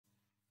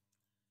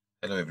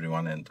Hello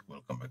everyone and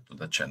welcome back to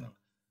the channel.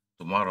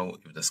 Tomorrow,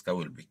 if the sky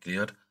will be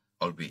clear,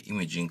 I'll be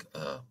imaging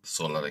a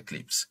solar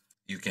eclipse.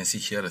 You can see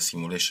here a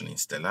simulation in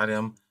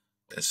Stellarium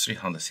at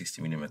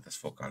 360mm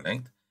focal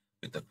length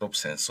with a crop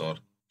sensor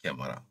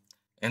camera.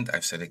 And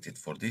I've selected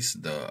for this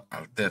the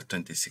Altair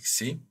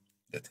 26C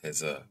that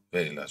has a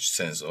very large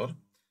sensor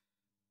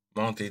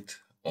mounted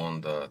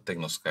on the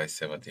Tecnosky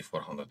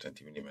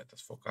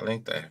 7420mm focal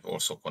length. I have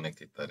also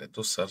connected the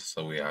reducer,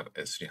 so we are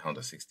at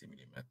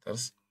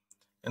 360mm.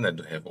 And I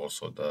do have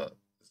also the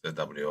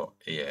ZW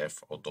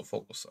AF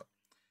autofocuser.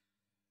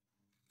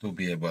 To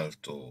be able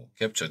to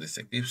capture this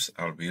eclipse,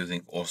 I'll be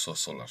using also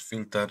solar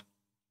filter.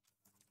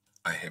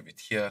 I have it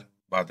here,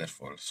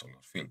 butterfly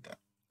solar filter.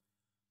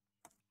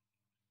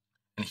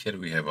 And here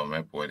we have a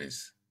map where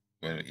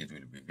it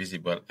will be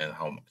visible and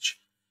how much.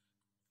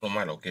 From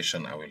my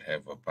location, I will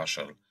have a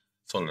partial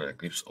solar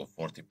eclipse of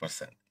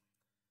 40%.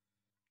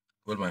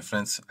 Well, my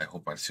friends, I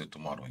hope I'll see you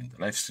tomorrow in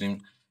the live stream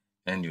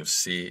and you'll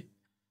see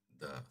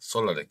the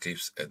solar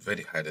eclipse at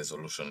very high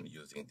resolution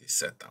using this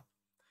setup,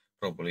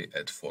 probably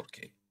at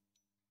 4K.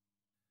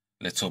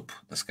 Let's hope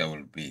the sky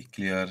will be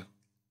clear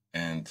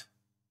and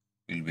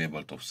we'll be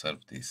able to observe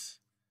this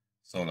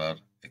solar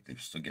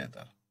eclipse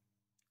together.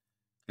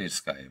 Clear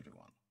sky,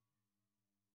 everyone.